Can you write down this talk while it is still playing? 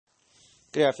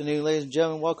Good afternoon, ladies and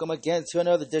gentlemen. Welcome again to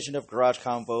another edition of Garage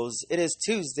Combos. It is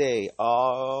Tuesday.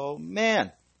 Oh,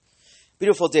 man.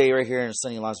 Beautiful day right here in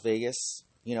sunny Las Vegas.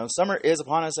 You know, summer is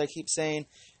upon us, I keep saying,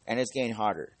 and it's getting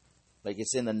hotter. Like,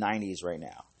 it's in the 90s right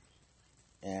now.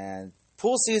 And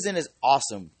pool season is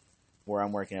awesome where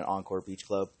I'm working at Encore Beach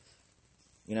Club.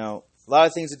 You know, a lot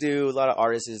of things to do, a lot of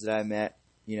artists that I met.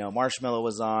 You know, Marshmello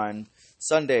was on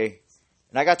Sunday,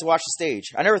 and I got to watch the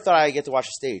stage. I never thought I'd get to watch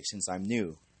the stage since I'm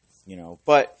new.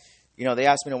 But they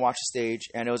asked me to watch the stage,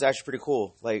 and it was actually pretty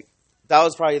cool. Like, that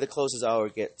was probably the closest I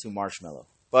would get to Marshmello.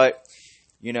 But,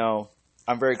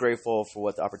 I'm very grateful for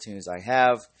what the opportunities I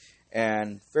have,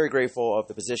 and very grateful of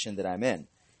the position that I'm in.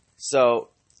 So,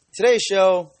 today's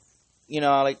show,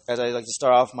 as I like to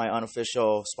start off my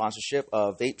unofficial sponsorship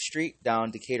of Vape Street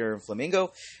down Decatur and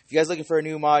Flamingo. If you guys are looking for a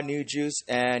new mod, new juice,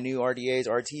 and new RDAs,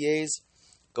 RTAs,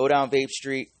 go down Vape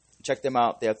Street. Check them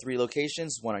out. They have 3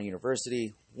 locations, one on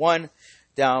University, one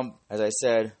down, as I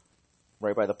said,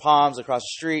 right by the Palms across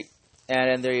the street,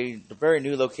 and then the very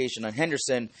new location on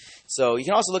Henderson. So you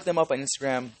can also look them up on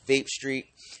Instagram, Vape Street,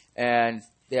 and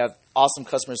they have awesome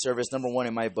customer service, #1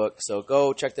 in my book. So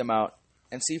go check them out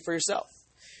and see for yourself.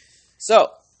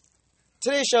 So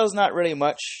today's show is not really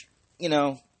much,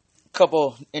 a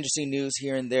couple interesting news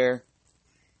here and there.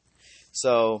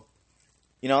 So,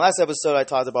 last episode I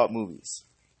talked about movies.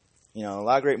 A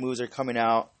lot of great movies are coming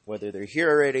out, whether they're here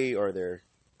already or they're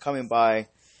coming by.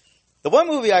 The one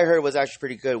movie I heard was actually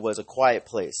pretty good was A Quiet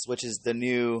Place, which is the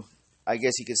new, I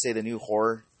guess you could say the new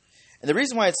horror. And the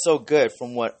reason why it's so good,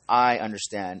 from what I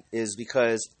understand, is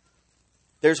because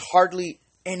there's hardly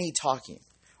any talking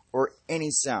or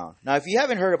any sound. Now, if you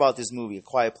haven't heard about this movie, A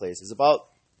Quiet Place, it's about,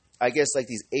 I guess, like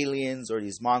these aliens or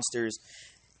these monsters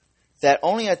that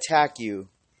only attack you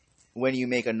when you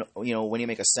make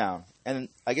a sound. And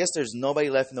I guess there's nobody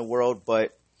left in the world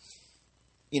but,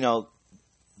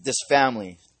 this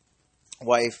family,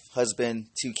 wife, husband,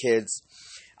 2 kids.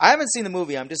 I haven't seen the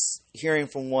movie. I'm just hearing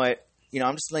from what,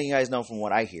 I'm just letting you guys know from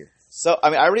what I hear. So,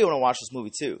 I really want to watch this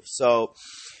movie too. So,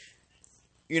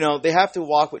 they have to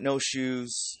walk with no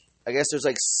shoes. I guess there's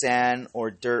like sand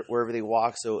or dirt wherever they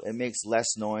walk, so it makes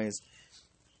less noise.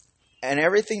 And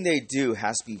everything they do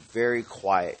has to be very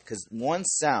quiet, because one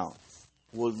sound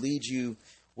will lead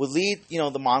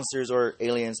the monsters or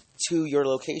aliens to your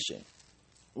location,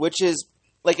 which is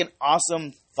like an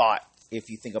awesome thought if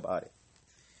you think about it.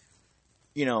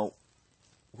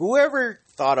 Whoever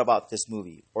thought about this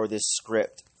movie or this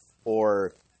script,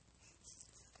 or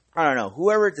I don't know,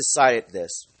 whoever decided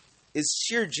this is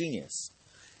sheer genius.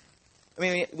 I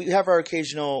mean, we have our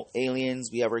occasional aliens,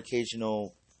 we have our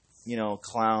occasional,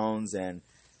 clowns and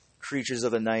creatures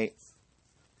of the night.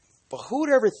 But who would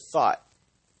ever thought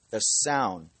the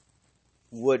sound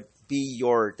would be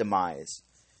your demise?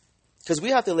 Because we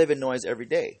have to live in noise every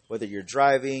day, whether you're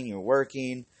driving, you're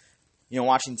working,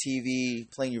 watching TV,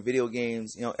 playing your video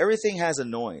games, everything has a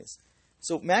noise.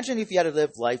 So imagine if you had to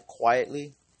live life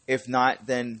quietly. If not,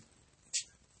 then,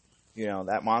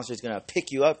 that monster is going to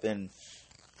pick you up and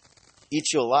eat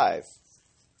you alive.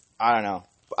 I don't know.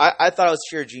 I thought it was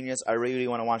sheer genius. I really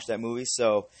want to watch that movie.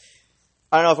 So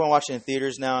I don't know if I'm watching it in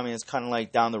theaters now. I mean, it's kind of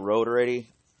like down the road already.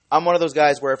 I'm one of those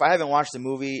guys where if I haven't watched the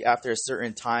movie after a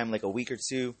certain time, like a week or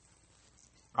two,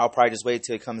 I'll probably just wait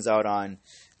till it comes out on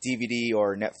DVD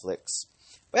or Netflix.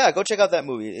 But yeah, go check out that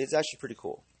movie. It's actually pretty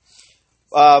cool.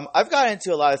 I've gotten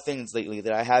into a lot of things lately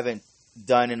that I haven't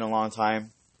done in a long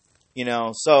time.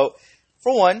 So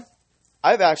for one,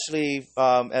 I've actually,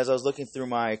 as I was looking through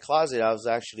my closet, I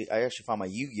actually found my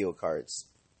Yu-Gi-Oh cards.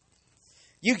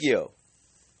 Yu-Gi-Oh,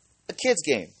 a kid's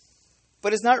game.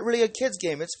 But it's not really a kid's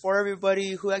game. It's for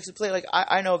everybody who likes to play. Like,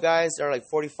 I know guys that are like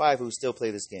 45 who still play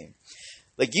this game.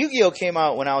 Like, Yu-Gi-Oh came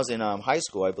out when I was in high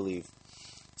school, I believe.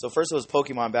 So first it was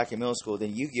Pokemon back in middle school.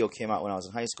 Then Yu-Gi-Oh came out when I was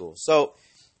in high school. So,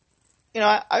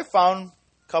 I found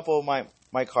a couple of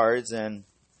my cards, and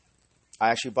I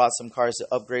actually bought some cards to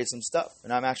upgrade some stuff.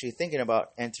 And I'm actually thinking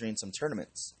about entering some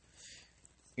tournaments.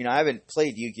 I haven't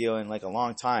played Yu-Gi-Oh in like a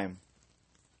long time.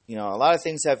 A lot of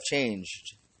things have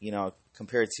changed,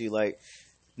 compared to like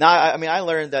now. I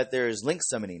learned that there's link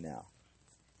summoning now.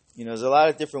 There's a lot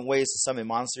of different ways to summon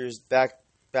monsters back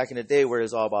in the day where it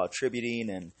was all about tributing.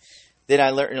 And then I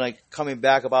learned, like, coming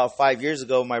back about 5 years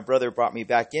ago, my brother brought me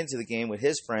back into the game with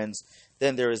his friends.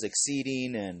 Then there was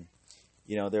exceeding, and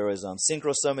there was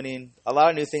synchro summoning, a lot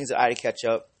of new things that I had to catch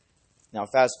up. Now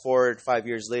fast forward 5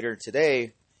 years later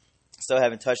today, still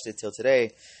haven't touched it till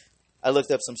today. I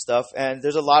looked up some stuff, and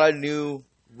there's a lot of new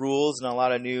rules and a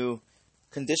lot of new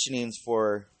conditionings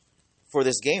for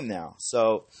this game now.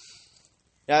 So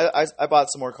yeah, I bought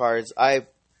some more cards. I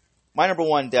my number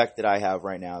one deck that I have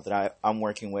right now that I'm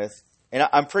working with, and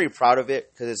I'm pretty proud of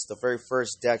it because it's the very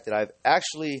first deck that I've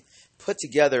actually put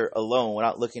together alone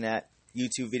without looking at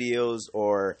YouTube videos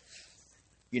or,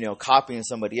 copying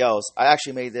somebody else. I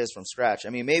actually made this from scratch. I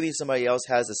mean, maybe somebody else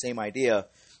has the same idea,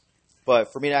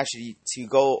 but for me to actually to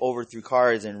go over through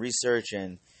cards and research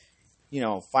and,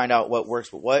 find out what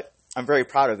works with what, I'm very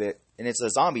proud of it. And it's a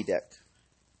zombie deck.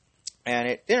 And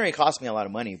it didn't really cost me a lot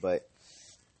of money, but,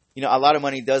 a lot of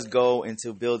money does go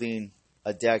into building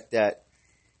a deck that,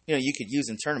 you could use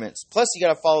in tournaments. Plus, you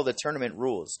got to follow the tournament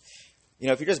rules.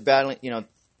 If you're just battling,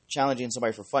 challenging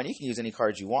somebody for fun, you can use any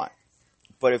cards you want.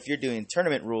 But if you're doing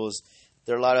tournament rules,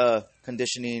 there are a lot of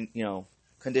conditions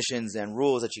and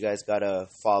rules that you guys got to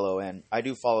follow. And I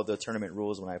do follow the tournament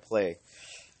rules when I play.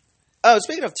 Oh,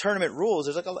 speaking of tournament rules,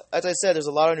 as I said, there's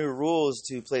a lot of new rules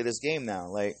to play this game now.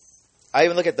 Like, I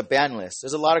even look at the ban list.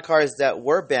 There's a lot of cards that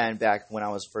were banned back when I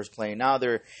was first playing. Now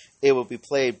they're able to be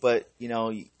played, but, you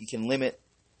can limit,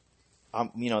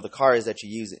 the cards that you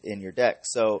use in your deck.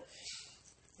 So,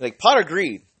 like, Pot of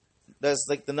Greed, that's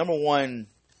like the number one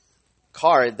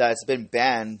card that's been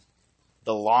banned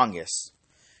the longest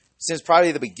since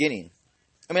probably the beginning.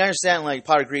 I mean, I understand, like,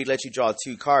 Pot of Greed lets you draw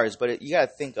 2 cards, but you got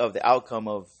to think of the outcome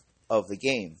of the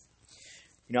game.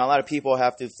 A lot of people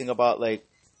have to think about, like,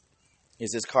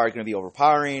 is this card going to be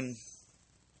overpowering?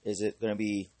 Is it going to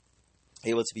be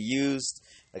able to be used?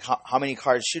 Like, how many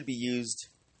cards should be used?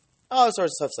 All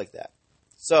sorts of stuff like that.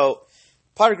 So,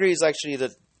 Pot of Greed is actually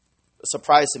the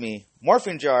surprise to me.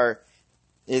 Morphing Jar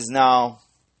is now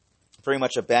pretty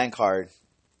much a ban card,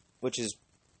 which is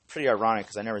pretty ironic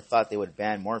because I never thought they would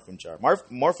ban Morphing Jar.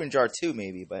 Morphing Jar 2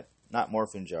 maybe, but not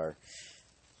Morphing Jar.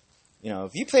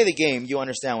 If you play the game, you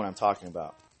understand what I'm talking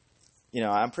about.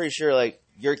 I'm pretty sure, like,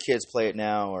 your kids play it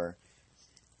now, or,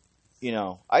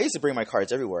 I used to bring my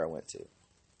cards everywhere I went to,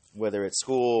 whether it's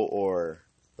school or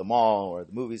the mall or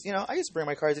the movies. I used to bring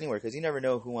my cards anywhere because you never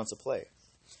know who wants to play,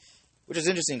 which is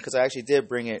interesting because I actually did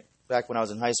bring it back when I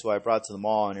was in high school. I brought it to the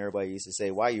mall, and everybody used to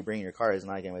say, "Why are you bringing your cards?"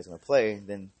 And I anybody's going to play.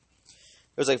 Then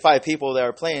there was like 5 people that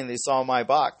were playing. They saw my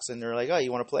box, and they're like, "Oh,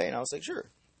 you want to play?" And I was like, "Sure."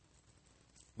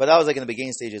 But that was like in the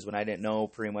beginning stages when I didn't know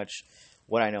pretty much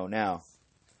what I know now.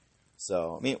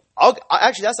 So, I mean,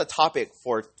 actually, that's a topic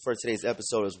for today's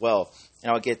episode as well,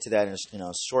 and I'll get to that in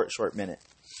a short minute.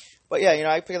 But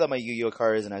yeah, I picked up my Yu-Gi-Oh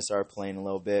cards and I started playing a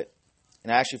little bit,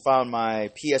 and I actually found my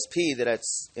PSP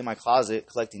that's in my closet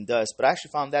collecting dust. But I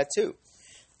actually found that too,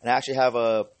 and I actually have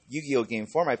a Yu-Gi-Oh game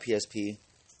for my PSP.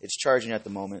 It's charging at the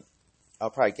moment.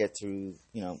 I'll probably get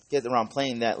around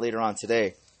playing that later on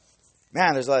today.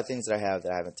 Man, there's a lot of things that I have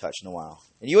that I haven't touched in a while,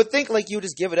 and you would think like you would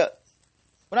just give it up.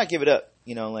 Well, not give it up.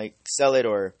 Like sell it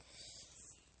or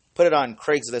put it on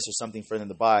Craigslist or something for them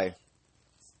to buy.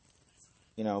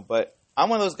 But I'm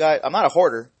one of those guys. I'm not a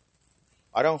hoarder.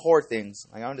 I don't hoard things.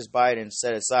 I don't just buy it and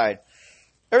set it aside.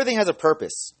 Everything has a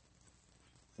purpose.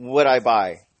 What I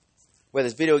buy, whether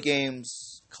it's video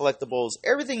games, collectibles,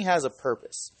 everything has a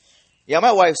purpose. Yeah,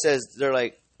 my wife says they're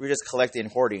like, we're just collecting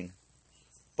and hoarding.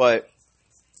 But,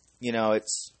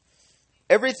 it's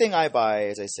everything I buy,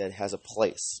 as I said, has a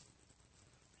place.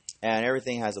 And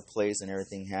everything has a place, and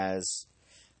everything has,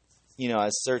 a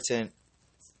certain,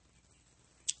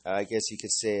 I guess you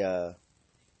could say, a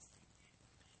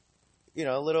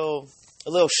little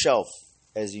shelf,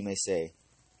 as you may say.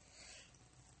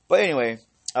 But anyway,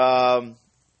 what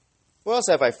else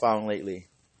have I found lately?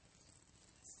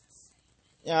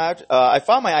 I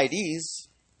found my IDs,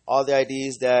 all the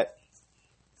IDs that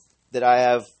I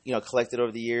have, collected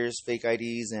over the years, fake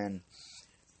IDs, and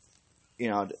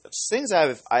things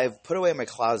I've put away in my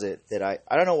closet that I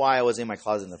don't know why I was in my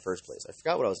closet in the first place. I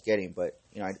forgot what I was getting, but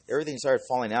everything started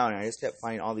falling out, and I just kept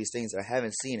finding all these things that I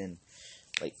haven't seen in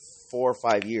like 4 or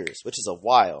 5 years, which is a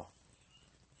while.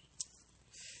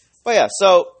 But yeah,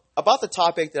 so about the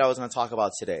topic that I was going to talk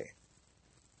about today,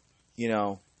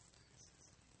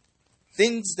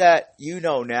 things that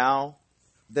now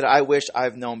that I wish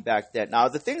I've known back then. Now,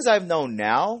 the things I've known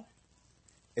now,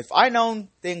 if I known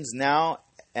things now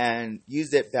and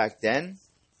used it back then,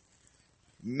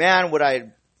 man,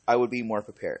 I would be more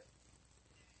prepared.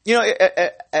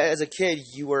 As a kid,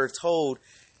 you were told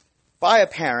by a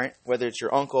parent, whether it's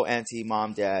your uncle, auntie,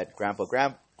 mom, dad, grandpa,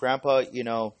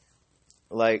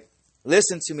 like,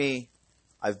 listen to me.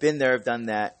 I've been there, I've done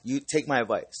that. You take my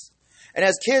advice. And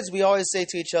as kids, we always say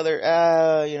to each other,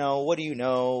 what do you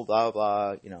know? Blah,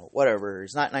 blah, whatever.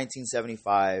 It's not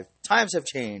 1975. Times have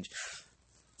changed.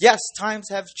 Yes, times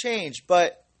have changed,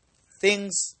 but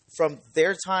things from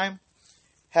their time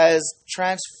has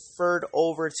transferred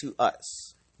over to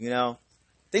us.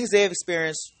 Things they have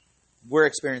experienced, we're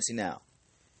experiencing now.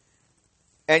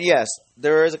 And yes,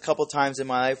 there is a couple times in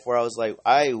my life where I was like,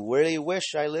 I really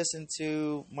wish I listened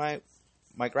to my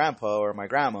grandpa or my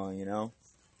grandma,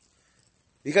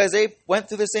 because they went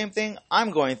through the same thing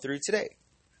I'm going through today.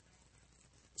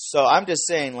 So I'm just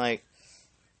saying, like,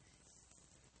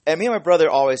 and me and my brother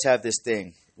always have this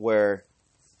thing where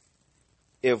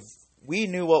if we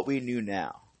knew what we knew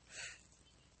now,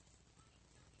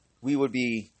 we would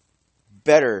be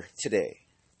better today.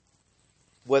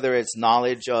 Whether it's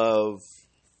knowledge of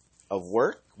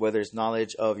work, whether it's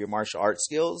knowledge of your martial arts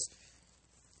skills.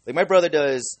 Like my brother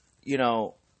does,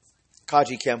 Kaji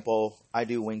Kempo, I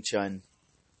do Wing Chun.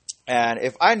 And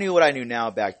if I knew what I knew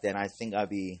now back then, I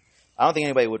don't think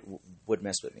anybody would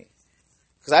mess with me.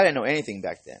 Because I didn't know anything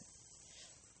back then.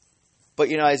 But,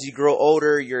 as you grow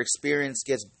older, your experience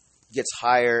gets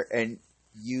higher, and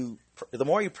the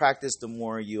more you practice, the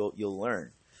more you'll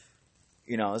learn.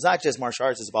 It's not just martial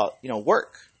arts, it's about,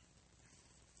 work.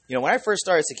 When I first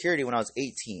started security when I was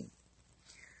 18,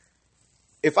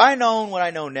 if I known what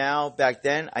I know now back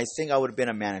then, I think I would have been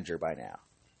a manager by now.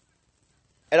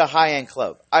 At a high-end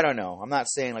club. I don't know. I'm not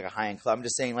saying like a high-end club. I'm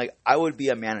just saying like I would be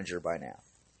a manager by now.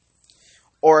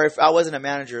 Or if I wasn't a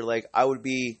manager, like I would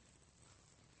be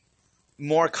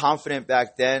more confident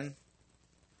back then.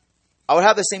 I would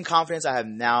have the same confidence I have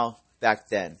now back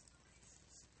then.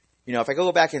 If I could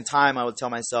go back in time, I would tell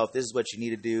myself, this is what you need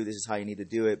to do. This is how you need to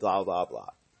do it, blah, blah, blah.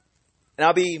 And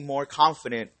I'll be more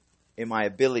confident in my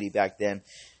ability back then.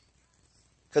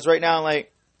 Because right now,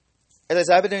 like, as I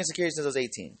said, I've been doing security since I was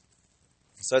 18.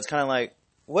 So it's kind of like,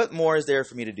 what more is there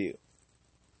for me to do?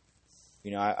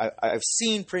 I've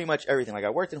seen pretty much everything. Like, I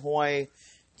worked in Hawaii,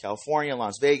 California,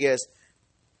 Las Vegas.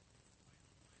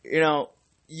 You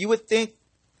would think,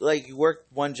 like, you work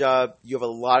one job, you have a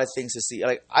lot of things to see.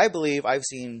 Like, I believe I've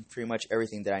seen pretty much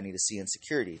everything that I need to see in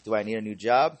security. Do I need a new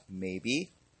job?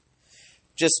 Maybe.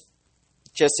 Just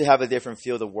to have a different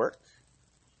field of work.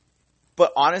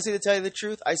 But honestly, to tell you the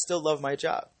truth, I still love my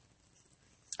job.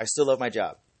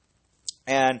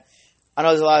 And I know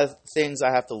there's a lot of things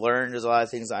I have to learn. There's a lot of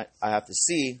things I have to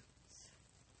see.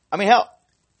 I mean, hell,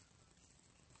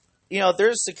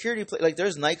 there's security, like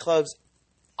there's nightclubs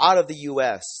out of the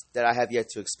U.S. that I have yet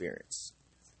to experience.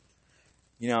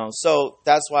 So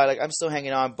that's why, like, I'm still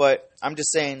hanging on. But I'm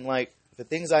just saying, like, the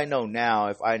things I know now,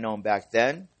 if I know them back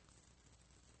then,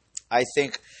 I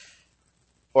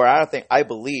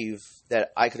believe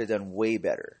that I could have done way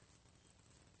better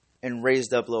and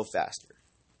raised up a little faster.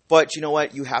 But you know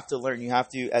what? You have to learn. You have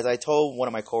to, as I told one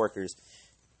of my coworkers,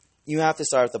 you have to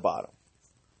start at the bottom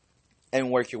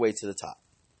and work your way to the top.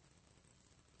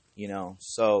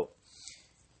 So,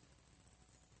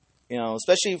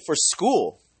 especially for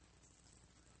school.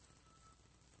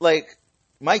 Like,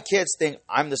 my kids think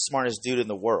I'm the smartest dude in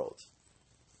the world.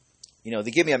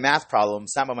 They give me a math problem,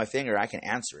 snap on my finger, I can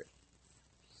answer it.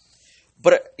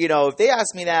 But, if they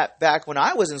asked me that back when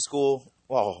I was in school,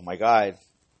 oh my God.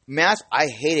 Math, I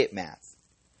hated math.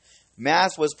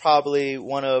 Math was probably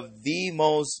one of the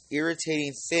most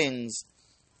irritating things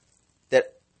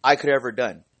that I could have ever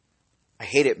done. I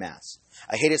hated math.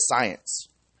 I hated science.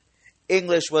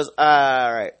 English was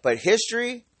all right. But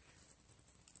history,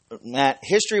 man,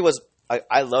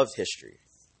 I loved history.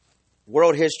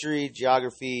 World history,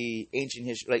 geography, ancient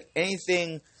history, like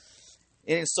anything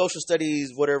in social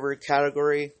studies, whatever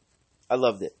category, I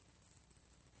loved it.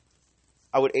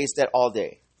 I would ace that all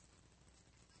day.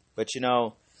 But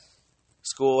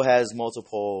school has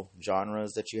multiple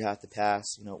genres that you have to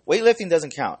pass. Weightlifting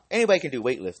doesn't count. Anybody can do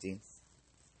weightlifting.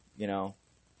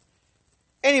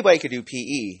 Anybody could do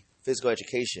PE, physical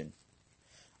education.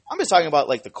 I'm just talking about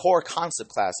like the core concept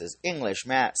classes: English,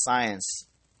 math, science,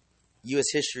 U.S.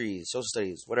 history, social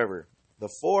studies, whatever. The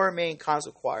four main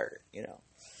concepts required.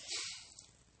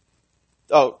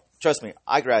 Oh, trust me,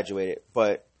 I graduated,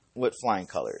 but with flying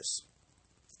colors.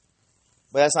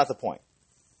 But that's not the point.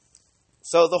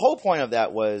 So the whole point of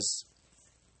that was,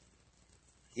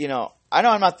 I know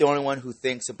I'm not the only one who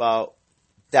thinks about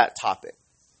that topic.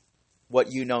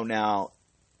 What you know now,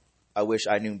 I wish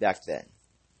I knew back then.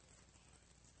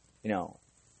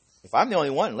 If I'm the only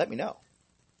one, let me know.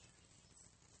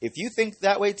 If you think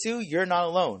that way too, you're not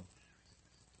alone.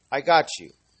 I got you.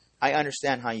 I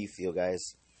understand how you feel,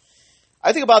 guys.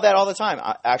 I think about that all the time,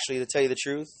 actually, to tell you the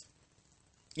truth.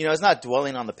 It's not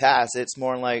dwelling on the past. It's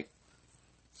more like,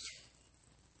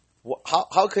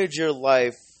 how could your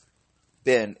life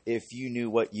been if you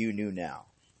knew what you knew now?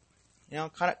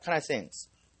 Kind of things.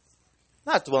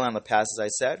 Not dwelling on the past, as I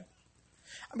said.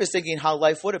 I'm just thinking how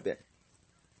life would have been.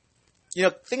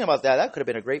 Thinking about that could have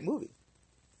been a great movie.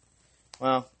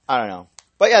 Well, I don't know.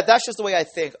 But yeah, that's just the way I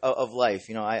think of life.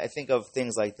 I think of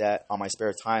things like that on my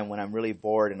spare time when I'm really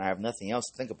bored and I have nothing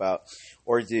else to think about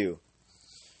or do.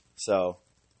 So,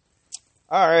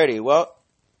 alrighty. Well,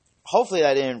 hopefully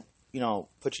that didn't,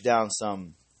 put you down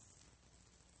some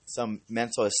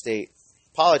mental state.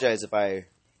 Apologize if I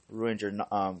ruined your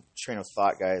train of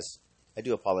thought, guys. I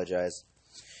do apologize.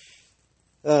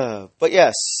 But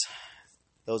yes,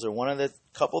 those are one of the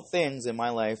couple things in my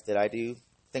life that I do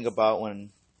think about when,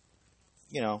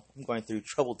 I'm going through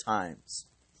troubled times.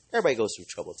 Everybody goes through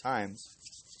troubled times.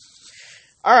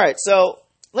 All right, so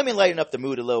let me lighten up the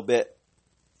mood a little bit.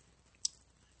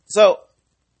 So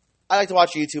I like to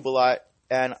watch YouTube a lot,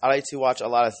 and I like to watch a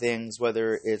lot of things,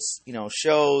 whether it's,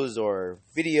 shows or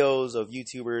videos of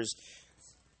YouTubers.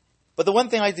 But the one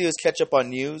thing I do is catch up on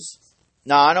news.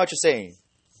 Now, I know what you're saying.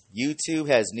 YouTube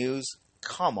has news?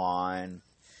 Come on.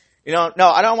 No,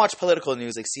 I don't watch political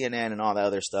news like CNN and all that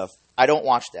other stuff. I don't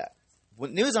watch that. What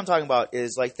news I'm talking about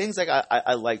is like things like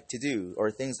I like to do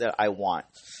or things that I want.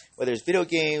 Whether it's video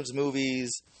games,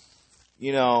 movies,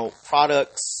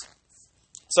 products.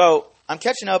 So I'm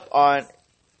catching up on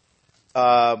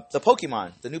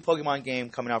the new Pokemon game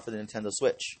coming out for the Nintendo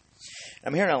Switch.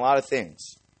 I'm hearing a lot of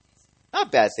things.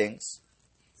 Not bad things.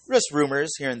 Just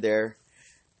rumors here and there.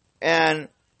 And,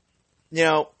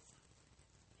 the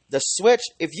Switch,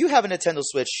 if you have a Nintendo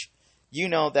Switch, you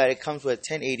know that it comes with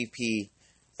 1080p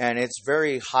and its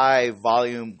very high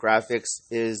volume graphics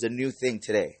is the new thing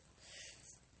today.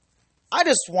 I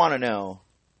just want to know,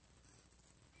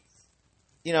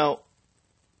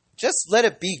 just let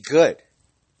it be good.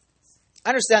 I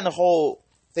understand the whole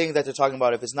thing that they're talking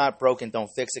about, if it's not broken, don't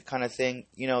fix it kind of thing.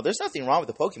 There's nothing wrong with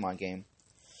the Pokemon game.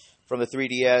 From the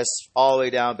 3DS all the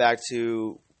way down back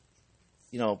to,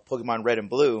 Pokemon Red and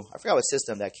Blue. I forgot what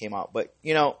system that came out, but,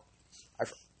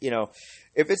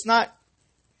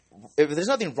 if there's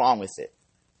nothing wrong with it,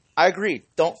 I agree,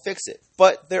 don't fix it.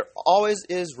 But there always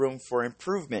is room for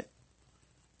improvement.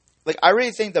 Like, I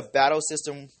really think the battle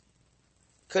system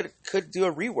could do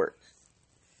a rework.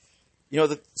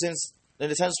 Since the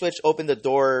Nintendo Switch opened the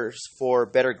doors for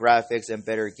better graphics and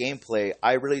better gameplay,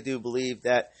 I really do believe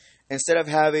that instead of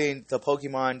having the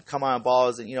Pokemon come on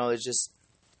balls and, it's just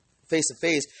face to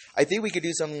face, I think we could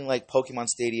do something like Pokemon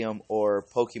Stadium or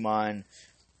Pokemon,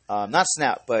 not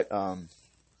Snap, but,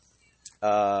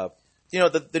 the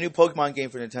new Pokemon game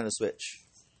for Nintendo Switch.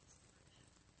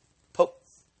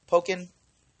 Pokken?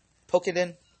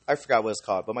 I forgot what it's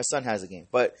called, but my son has a game.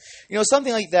 But,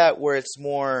 something like that where it's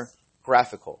more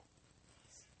graphical.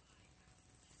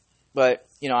 But,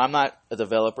 I'm not a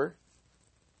developer.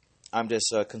 I'm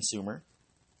just a consumer.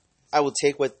 I will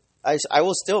take I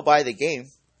will still buy the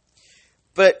game.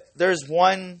 But there's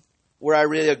one where I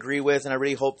really agree with, and I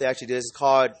really hope they actually do this. It's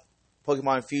called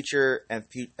Pokemon Future and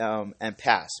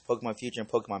Past. Pokemon Future and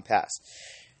Pokemon Past.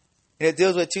 And it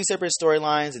deals with two separate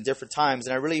storylines and different times,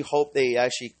 and I really hope they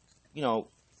actually,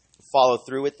 follow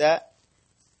through with that.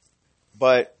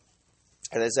 But,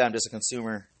 as I said, I'm just a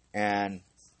consumer, and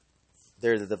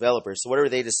they're the developers. So whatever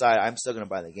they decide, I'm still going to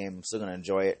buy the game. I'm still going to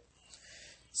enjoy it.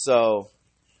 So,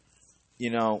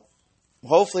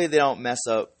 hopefully they don't mess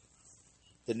up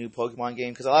the new Pokemon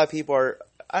game, because a lot of people are,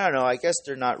 I don't know, I guess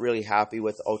they're not really happy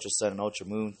with the Ultra Sun and Ultra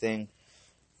Moon thing.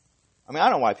 I don't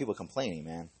know why people are complaining,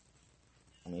 man.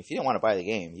 If you didn't want to buy the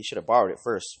game, you should have borrowed it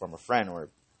first from a friend or,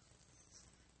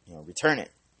 return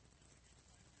it.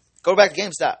 Go back to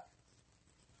GameStop.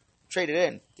 Trade it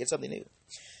in. Get something new.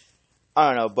 I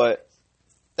don't know, but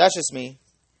that's just me.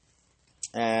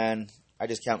 And I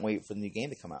just can't wait for the new game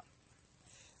to come out.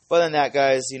 But other than that,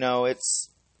 guys, it's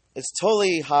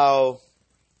totally how...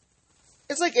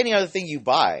 It's like any other thing you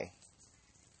buy.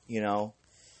 You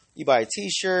buy a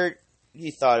t-shirt,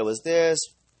 you thought it was this,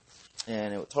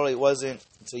 and it totally wasn't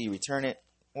until you return it.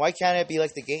 Why can't it be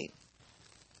like the game?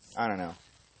 I don't know.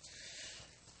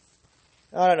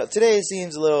 Today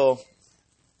seems a little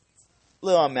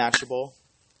unmatchable.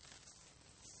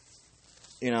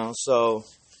 So...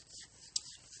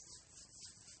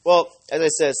 Well, as I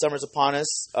said, summer's upon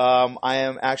us. I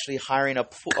am actually hiring a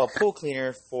pool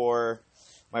cleaner for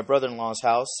my brother-in-law's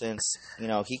house since,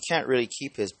 he can't really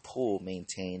keep his pool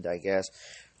maintained, I guess.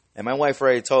 And my wife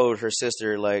already told her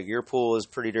sister, your pool is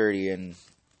pretty dirty, and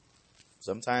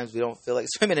sometimes we don't feel like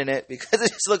swimming in it because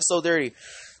it just looks so dirty.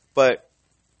 But,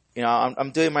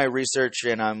 I'm doing my research,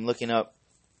 and I'm looking up,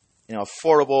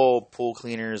 affordable pool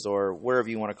cleaners or whatever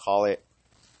you want to call it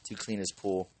to clean his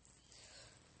pool.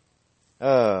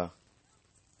 That's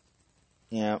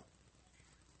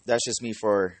just me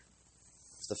for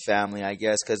the family, I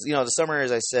guess. Because, the summer,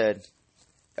 as I said,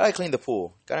 gotta clean the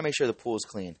pool. Gotta make sure the pool is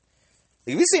clean.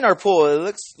 If you've seen our pool, it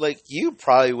looks like you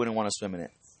probably wouldn't want to swim in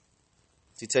it.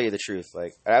 To tell you the truth,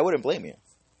 like, I wouldn't blame you.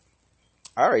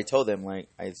 I already told them, like,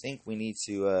 I think we need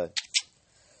to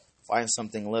find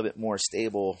something a little bit more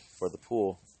stable for the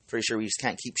pool. Pretty sure we just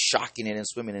can't keep shocking it and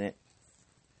swimming in it.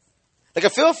 Like, I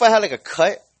feel if I had, like, a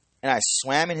cut and I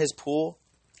swam in his pool,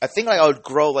 I think, like, I would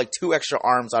grow, like, 2 extra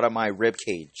arms out of my rib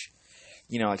cage.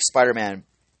 You know, like Spider-Man.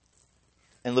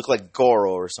 And look like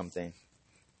Goro or something.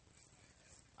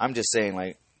 I'm just saying,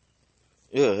 like,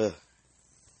 ugh.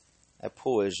 That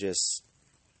pool is just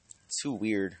too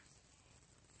weird.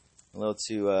 A little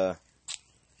too,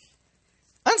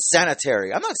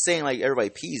 unsanitary. I'm not saying, like, everybody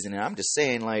pees in it. I'm just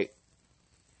saying, like,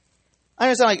 I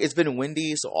understand, like, it's been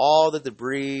windy, so all the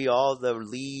debris, all the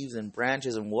leaves and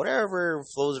branches and whatever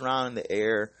flows around in the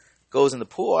air goes in the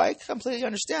pool. I completely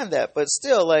understand that. But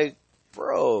still, like,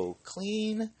 bro,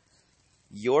 clean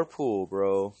your pool,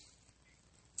 bro.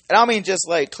 And I don't mean just,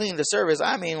 like, clean the surface.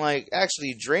 I mean, like,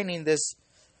 actually draining this,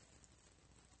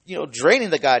 you know, draining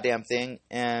the goddamn thing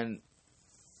and,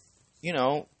 you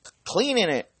know, cleaning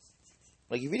it.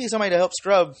 Like, if you need somebody to help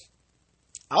scrub,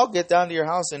 I'll get down to your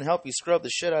house and help you scrub the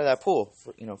shit out of that pool.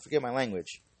 You know, forget my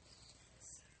language.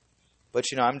 But,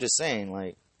 you know, I'm just saying,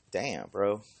 like, damn,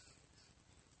 bro.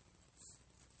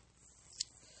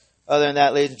 Other than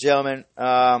that, ladies and gentlemen,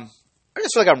 I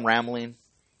just feel like I'm rambling.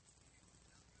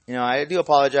 You know, I do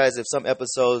apologize if some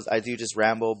episodes I do just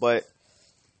ramble, but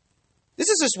this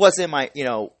is just what's in my, you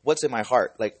know, what's in my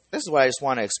heart. Like, this is what I just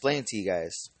want to explain to you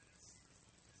guys.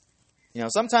 You know,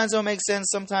 sometimes it'll make sense.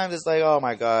 Sometimes it's like, oh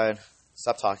my God,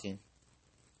 stop talking.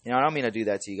 You know, I don't mean to do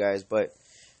that to you guys, but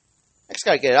I just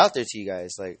got to get it out there to you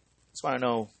guys. Like, just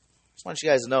want you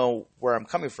guys to know where I'm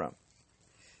coming from.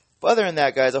 But other than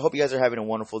that, guys, I hope you guys are having a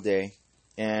wonderful day.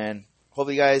 And hope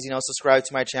you guys, you know, subscribe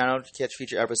to my channel to catch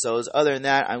future episodes. Other than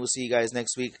that, I will see you guys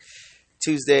next week,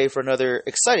 Tuesday, for another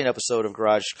exciting episode of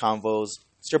Garage Convos.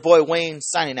 It's your boy Wayne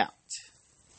signing out.